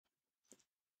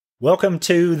Welcome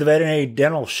to the Veterinary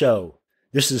Dental Show.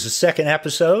 This is the second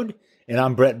episode, and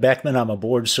I'm Brett Beckman. I'm a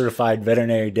board-certified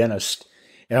veterinary dentist.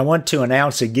 And I want to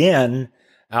announce again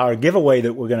our giveaway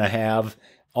that we're going to have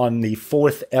on the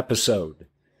fourth episode.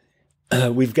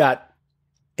 We've got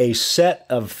a set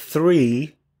of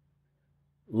 3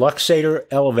 Luxator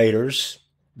elevators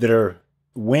that are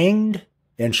winged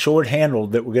and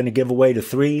short-handled that we're going to give away to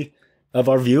 3 of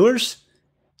our viewers.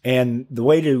 And the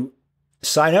way to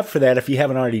sign up for that, if you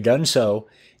haven't already done so,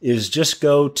 is just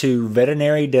go to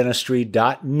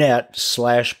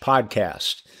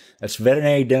veterinarydentistry.net/podcast. That's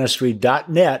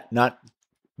veterinarydentistry.net, not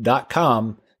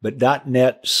 .com, but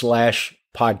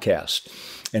 .net/podcast.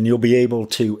 And you'll be able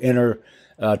to enter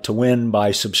to win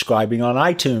by subscribing on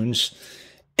iTunes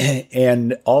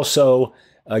and also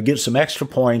get some extra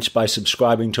points by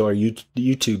subscribing to our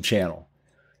YouTube channel.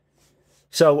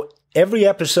 So every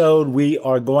episode, we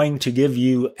are going to give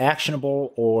you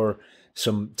actionable or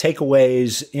some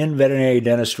takeaways in veterinary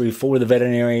dentistry for the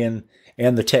veterinarian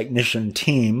and the technician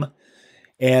team.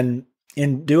 And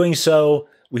in doing so,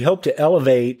 we hope to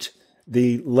elevate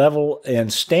the level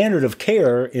and standard of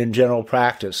care in general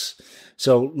practice.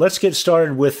 So let's get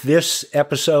started with this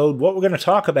episode. What we're going to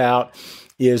talk about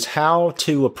is how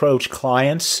to approach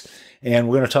clients, and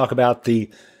we're going to talk about the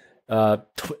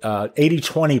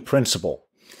 80-20 principle.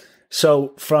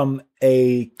 So from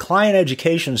a client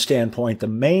education standpoint, the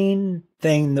main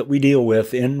thing that we deal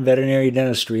with in veterinary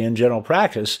dentistry and general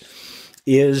practice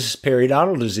is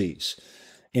periodontal disease.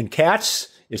 In cats,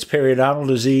 it's periodontal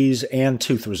disease and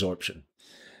tooth resorption.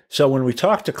 So when we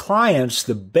talk to clients,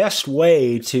 the best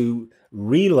way to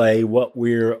relay what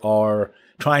we are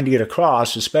trying to get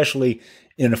across, especially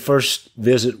in a first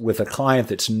visit with a client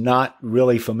that's not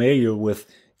really familiar with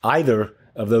either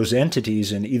of those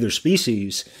entities in either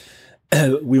species,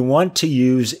 we want to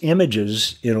use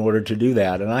images in order to do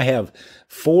that. And I have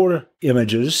 4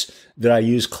 images that I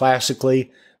use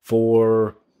classically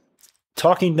for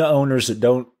talking to owners that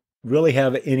don't really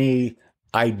have any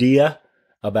idea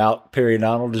about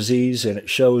periodontal disease. And it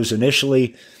shows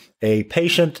initially a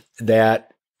patient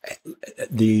that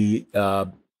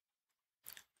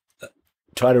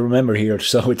try to remember here.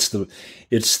 So it's the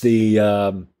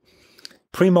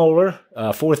premolar,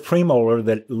 4th premolar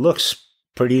that looks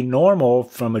pretty normal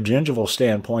from a gingival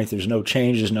standpoint. There's no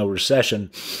changes, no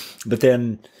recession. But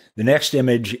then the next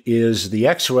image is the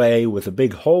x-ray with a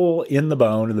big hole in the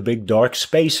bone and the big dark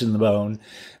space in the bone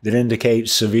that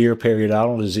indicates severe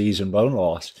periodontal disease and bone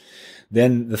loss.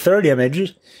 Then the 3rd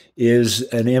image is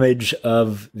an image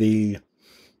of the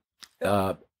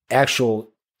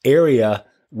actual area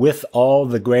with all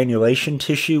the granulation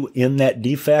tissue in that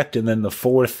defect. And then the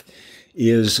 4th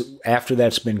is after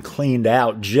that's been cleaned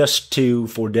out, just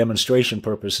for demonstration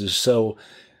purposes, so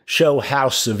show how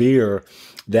severe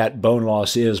that bone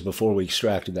loss is before we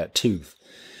extracted that tooth.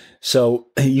 So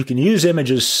you can use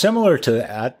images similar to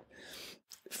that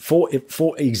for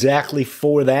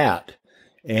that.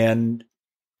 And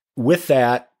with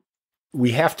that,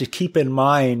 we have to keep in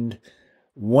mind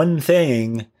one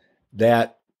thing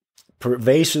that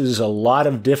pervades a lot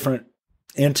of different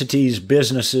entities,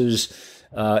 businesses,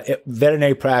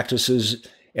 veterinary practices,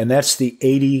 and that's the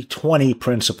 80-20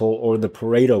 principle or the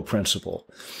Pareto principle.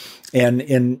 And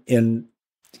in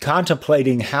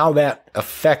contemplating how that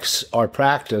affects our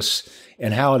practice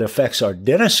and how it affects our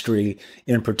dentistry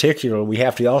in particular, we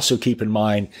have to also keep in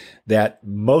mind that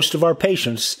most of our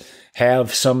patients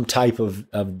have some type of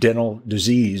dental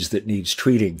disease that needs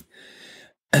treating.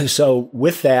 So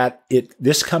with that,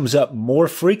 this comes up more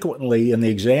frequently in the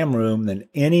exam room than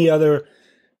any other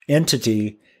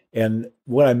entity. And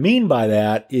what I mean by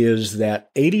that is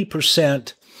that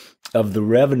 80% of the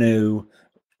revenue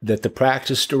that the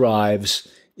practice derives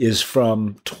is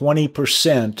from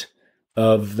 20%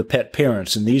 of the pet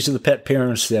parents. And these are the pet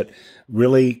parents that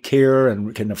really care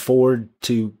and can afford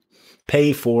to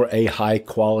pay for a high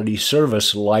quality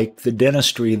service like the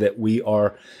dentistry that we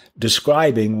are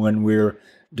describing when we're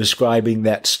describing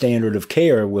that standard of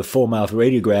care with full mouth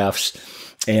radiographs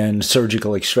and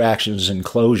surgical extractions and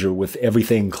closure with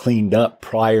everything cleaned up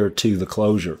prior to the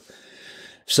closure.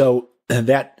 So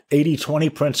that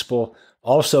 80-20 principle,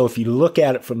 also, if you look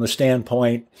at it from the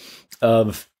standpoint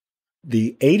of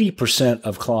the 80%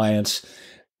 of clients,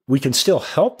 we can still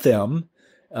help them.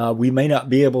 We may not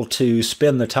be able to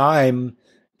spend the time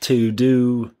to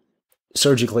do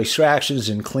surgical extractions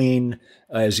and clean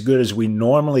as good as we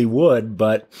normally would,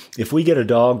 but if we get a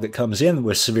dog that comes in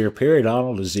with severe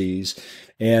periodontal disease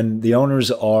and the owners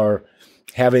are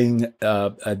having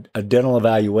a dental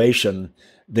evaluation,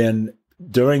 then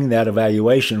during that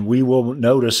evaluation, we will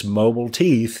notice mobile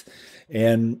teeth.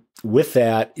 And with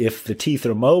that, if the teeth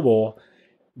are mobile,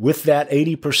 with that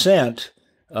 80%,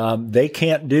 they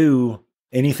can't do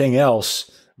anything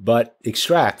else but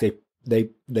extract.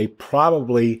 They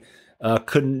probably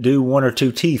couldn't do one or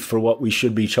two teeth for what we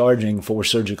should be charging for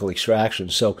surgical extraction.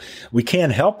 So we can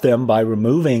help them by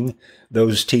removing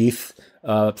those teeth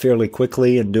fairly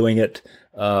quickly and doing it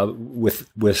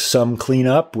with some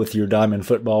cleanup with your diamond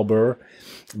football burr.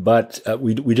 But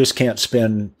we just can't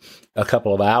spend a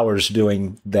couple of hours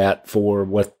doing that for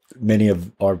what many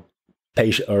of our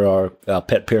patient or our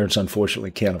pet parents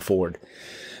unfortunately can't afford.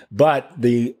 But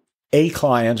the A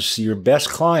clients, your best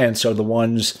clients, are the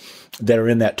ones that are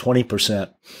in that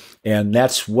 20%. And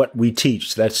that's what we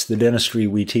teach. That's the dentistry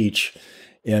we teach.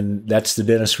 And that's the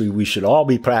dentistry we should all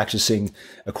be practicing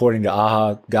according to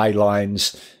AHA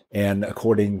guidelines and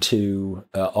according to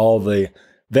all the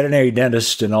veterinary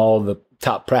dentists and all the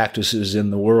top practices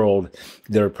in the world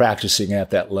that are practicing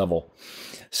at that level.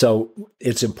 So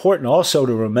it's important also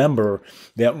to remember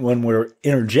that when we're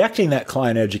interjecting that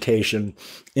client education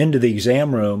into the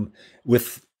exam room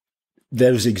with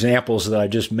those examples that I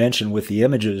just mentioned with the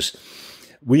images,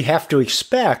 we have to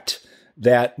expect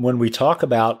that when we talk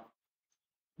about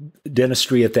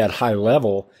dentistry at that high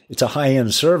level, it's a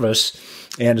high-end service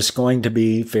and it's going to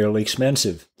be fairly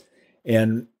expensive.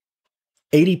 And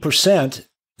 80%,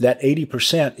 that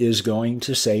 80% is going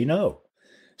to say no.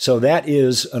 So that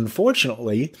is,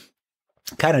 unfortunately,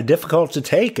 kind of difficult to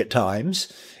take at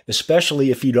times, especially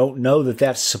if you don't know that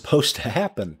that's supposed to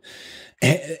happen.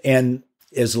 And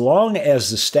as long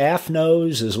as the staff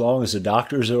knows, as long as the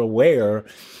doctors are aware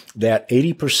that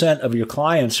 80% of your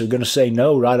clients are going to say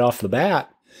no right off the bat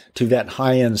to that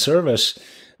high-end service,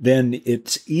 then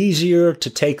it's easier to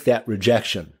take that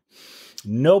rejection.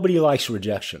 Nobody likes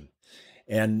rejection.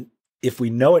 And if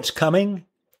we know it's coming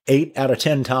 8 out of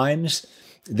 10 times,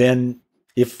 then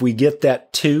if we get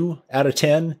that 2 out of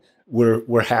 10,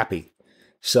 we're happy.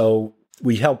 So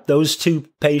we help those 2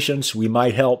 patients. We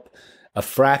might help a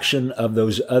fraction of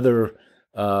those other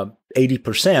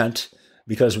 80%,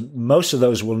 because most of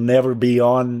those will never be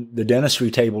on the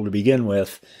dentistry table to begin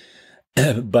with.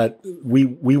 But we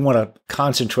want to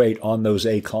concentrate on those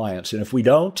A clients. And if we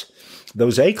don't,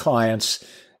 those A clients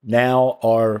now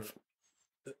are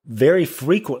very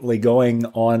frequently going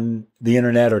on the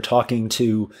internet or talking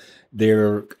to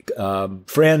their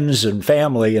friends and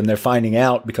family, and they're finding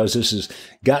out, because this has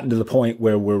gotten to the point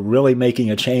where we're really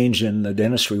making a change in the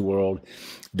dentistry world,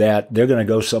 that they're going to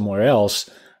go somewhere else.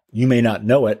 You may not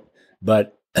know it,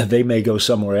 but they may go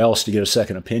somewhere else to get a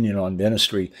second opinion on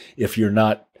dentistry if you're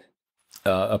not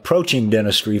approaching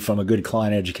dentistry from a good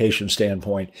client education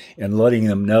standpoint and letting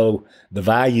them know the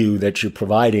value that you're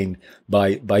providing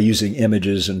by using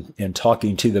images and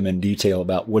talking to them in detail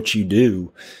about what you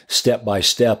do step by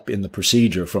step in the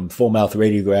procedure, from full mouth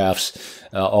radiographs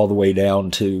all the way down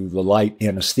to the light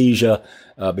anesthesia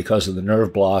because of the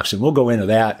nerve blocks. And we'll go into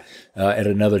that at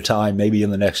another time, maybe in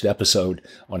the next episode,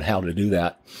 on how to do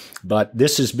that. But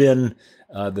this has been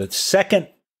the second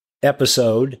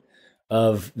episode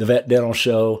of the Vet Dental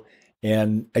Show.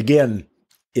 And again,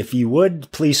 if you would,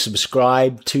 please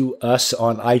subscribe to us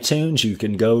on iTunes. You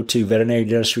can go to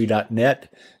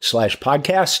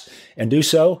veterinarydentistry.net/podcast and do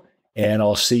so. And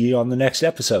I'll see you on the next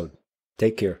episode.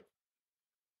 Take care.